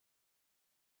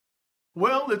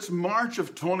Well, it's March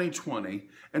of 2020,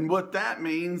 and what that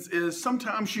means is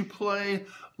sometimes you play,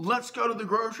 let's go to the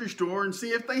grocery store and see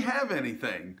if they have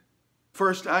anything.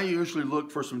 First, I usually look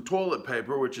for some toilet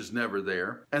paper, which is never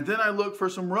there, and then I look for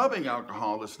some rubbing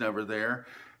alcohol that's never there,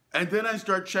 and then I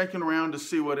start checking around to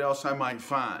see what else I might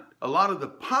find. A lot of the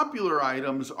popular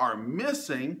items are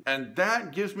missing, and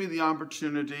that gives me the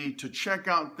opportunity to check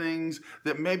out things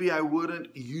that maybe I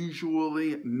wouldn't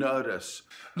usually notice.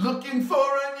 Looking for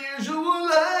unusual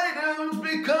items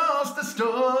because the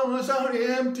stores are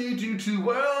empty due to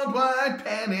worldwide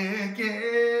panic.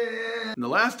 Yeah. And the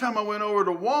last time I went over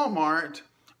to Walmart,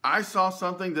 I saw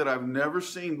something that I've never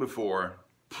seen before.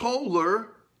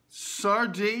 Polar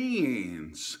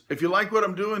sardines. If you like what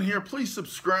I'm doing here, please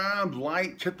subscribe,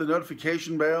 like, hit the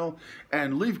notification bell,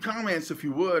 and leave comments if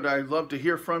you would. I'd love to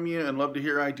hear from you and love to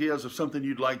hear ideas of something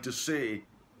you'd like to see.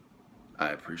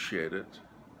 I appreciate it.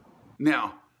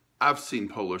 Now, I've seen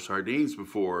polar sardines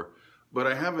before, but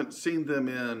I haven't seen them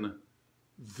in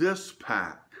this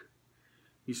pack.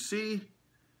 You see,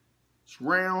 it's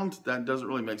round. That doesn't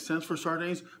really make sense for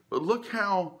sardines, but look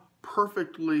how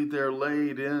perfectly they're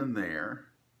laid in there.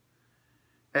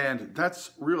 And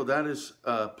that's real. That is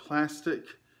a plastic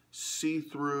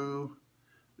see-through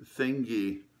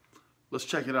thingy. Let's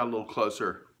check it out a little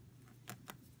closer.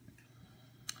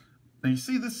 Now you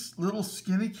see this little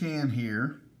skinny can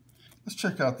here. Let's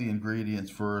check out the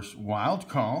ingredients first. Wild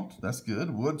caught, that's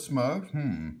good. Wood smoked,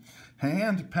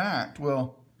 hand packed.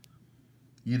 Well,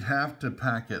 you'd have to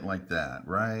pack it like that,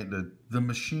 right? The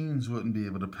machines wouldn't be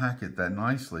able to pack it that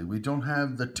nicely. We don't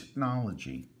have the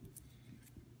technology.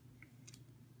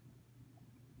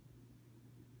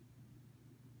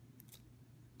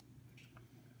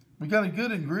 We got a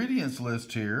good ingredients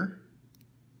list here.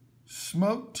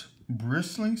 Smoked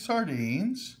bristling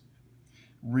sardines,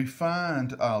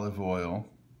 refined olive oil,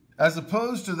 as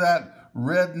opposed to that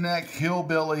redneck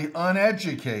hillbilly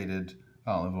uneducated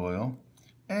olive oil,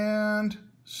 and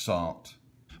salt.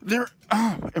 They're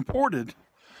imported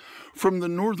from the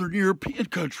northern European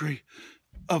country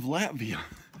of Latvia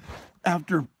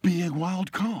after being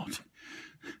wild caught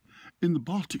in the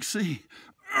Baltic Sea.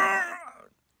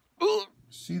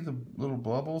 See the little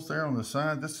bubbles there on the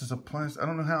side? This is a plastic. I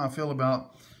don't know how I feel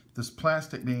about this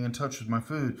plastic being in touch with my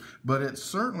food, but it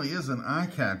certainly is an eye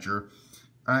catcher.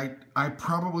 I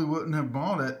probably wouldn't have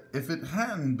bought it if it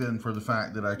hadn't been for the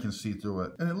fact that I can see through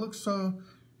it. And it looks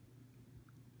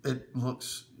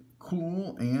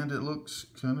cool and it looks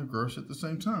kind of gross at the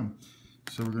same time.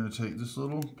 So we're going to take this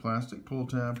little plastic pull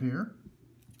tab here,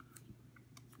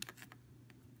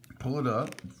 pull it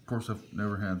up. Of course, I've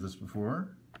never had this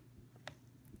before.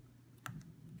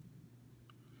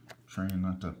 Trying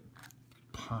not to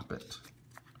pop it.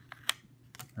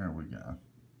 There we go.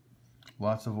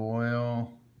 Lots of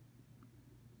oil.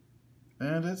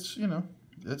 And it's, you know,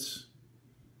 it's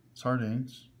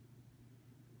sardines.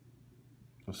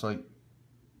 Looks like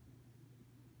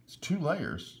it's 2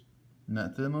 layers. In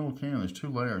that thin little can, there's 2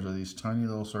 layers of these tiny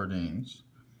little sardines.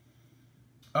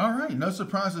 All right, no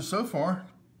surprises so far.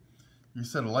 You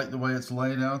said I like the way it's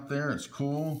laid out there. It's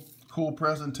cool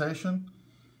presentation.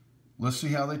 Let's see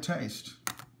how they taste.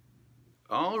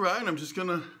 All right, I'm just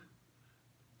gonna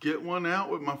get one out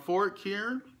with my fork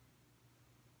here.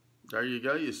 There you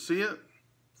go, you see it?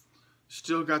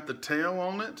 Still got the tail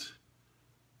on it.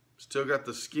 Still got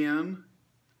the skin.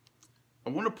 I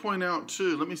want to point out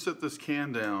too, let me set this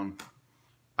can down.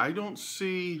 I don't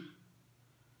see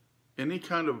any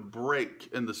kind of break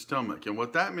in the stomach. And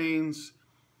what that means,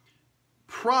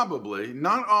 probably,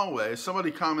 not always, somebody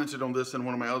commented on this in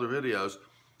one of my other videos,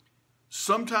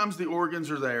 sometimes the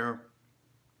organs are there,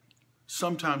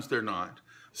 sometimes they're not.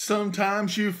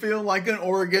 Sometimes you feel like an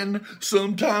organ,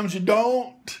 sometimes you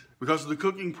don't. Because of the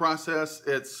cooking process,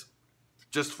 it's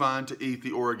just fine to eat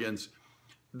the organs.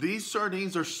 These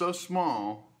sardines are so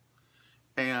small,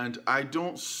 and I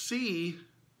don't see,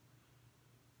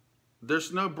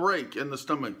 there's no break in the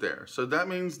stomach there. So that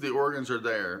means the organs are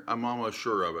there. I'm almost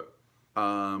sure of it.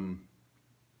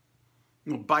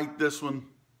 We'll bite this one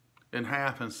in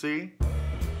half and see.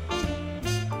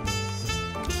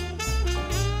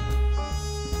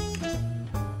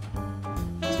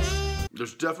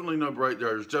 There's definitely no break there.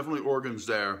 There's definitely organs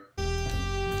there.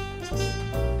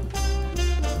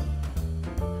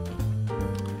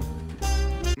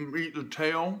 Eat the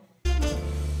tail.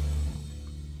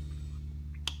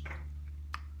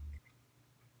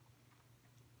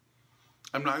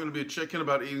 I'm not going to be a chicken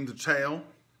about eating the tail.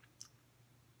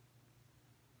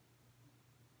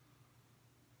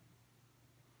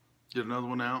 Get another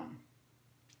one out.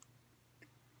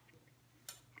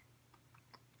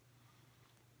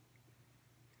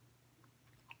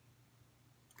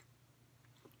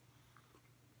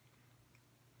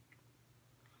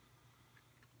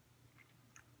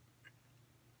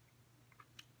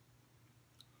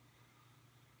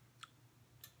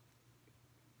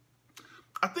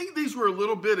 I think these were a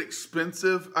little bit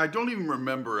expensive. I don't even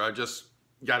remember. I just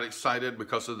got excited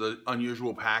because of the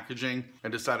unusual packaging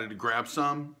and decided to grab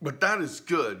some. But that is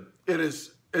good.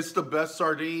 It's the best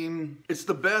sardine. It's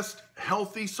the best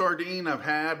healthy sardine I've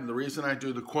had. And the reason I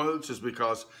do the quotes is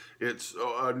because it's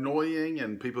annoying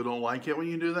and people don't like it when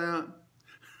you do that.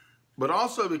 But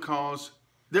also because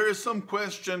there is some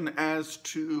question as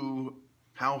to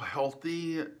how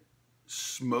healthy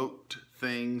smoked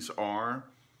things are.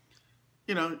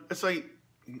 You know, it's like,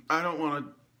 I don't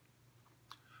want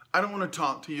to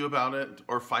talk to you about it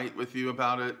or fight with you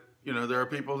about it. You know, there are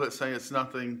people that say it's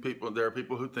nothing. There are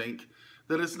people who think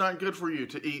that it's not good for you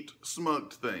to eat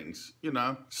smoked things, you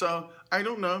know. So I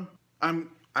don't know.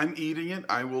 I'm eating it.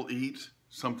 I will eat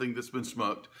something that's been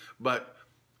smoked, but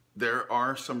there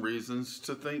are some reasons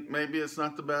to think maybe it's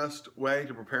not the best way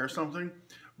to prepare something,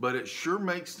 but it sure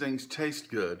makes things taste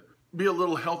good. Be a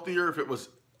little healthier if it was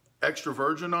extra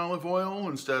virgin olive oil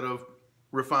instead of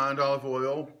refined olive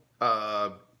oil.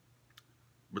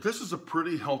 But this is a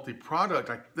pretty healthy product,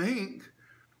 I think.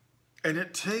 And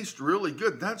it tastes really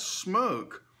good. That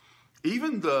smoke,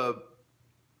 even the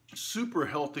super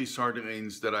healthy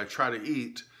sardines that I try to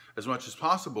eat as much as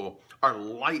possible are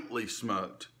lightly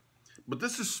smoked. But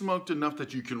this is smoked enough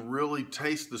that you can really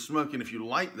taste the smoke. And if you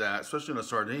like that, especially in a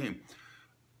sardine,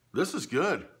 this is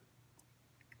good.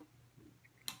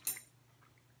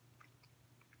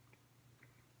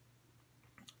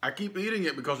 I keep eating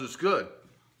it because it's good.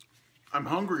 I'm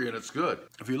hungry and it's good.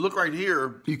 If you look right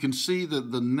here, you can see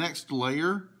that the next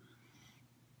layer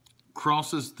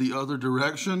crosses the other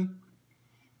direction.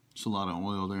 It's a lot of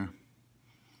oil there.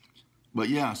 But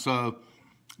yeah, so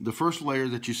the first layer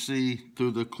that you see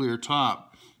through the clear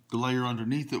top, the layer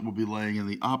underneath it will be laying in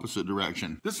the opposite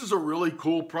direction. This is a really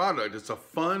cool product. It's a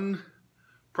fun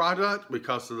product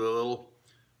because of the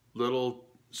little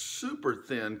super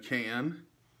thin can.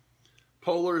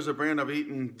 Polar is a brand I've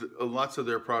eaten lots of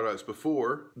their products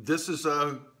before. This is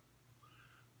a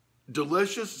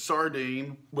delicious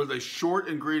sardine with a short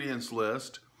ingredients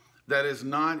list that is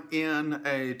not in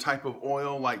a type of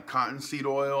oil like cottonseed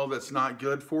oil that's not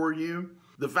good for you.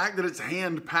 The fact that it's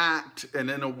hand packed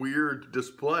and in a weird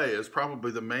display is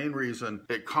probably the main reason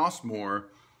it costs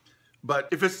more. But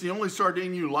if it's the only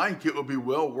sardine you like, it will be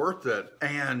well worth it.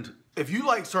 And if you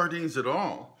like sardines at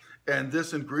all, and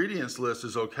this ingredients list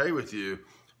is okay with you,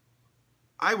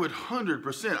 I would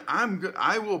 100%,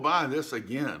 I will buy this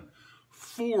again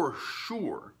for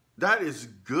sure. That is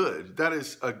good. That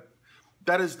is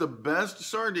the best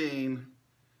sardine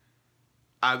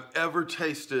I've ever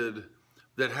tasted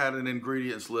that had an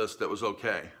ingredients list that was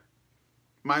okay.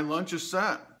 My lunch is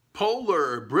set.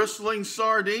 Polar bristling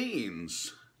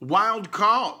sardines, wild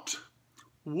caught,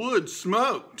 wood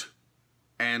smoked,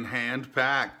 and hand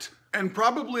packed. And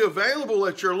probably available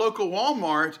at your local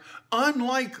Walmart,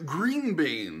 unlike green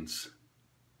beans.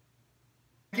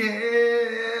 Yeah.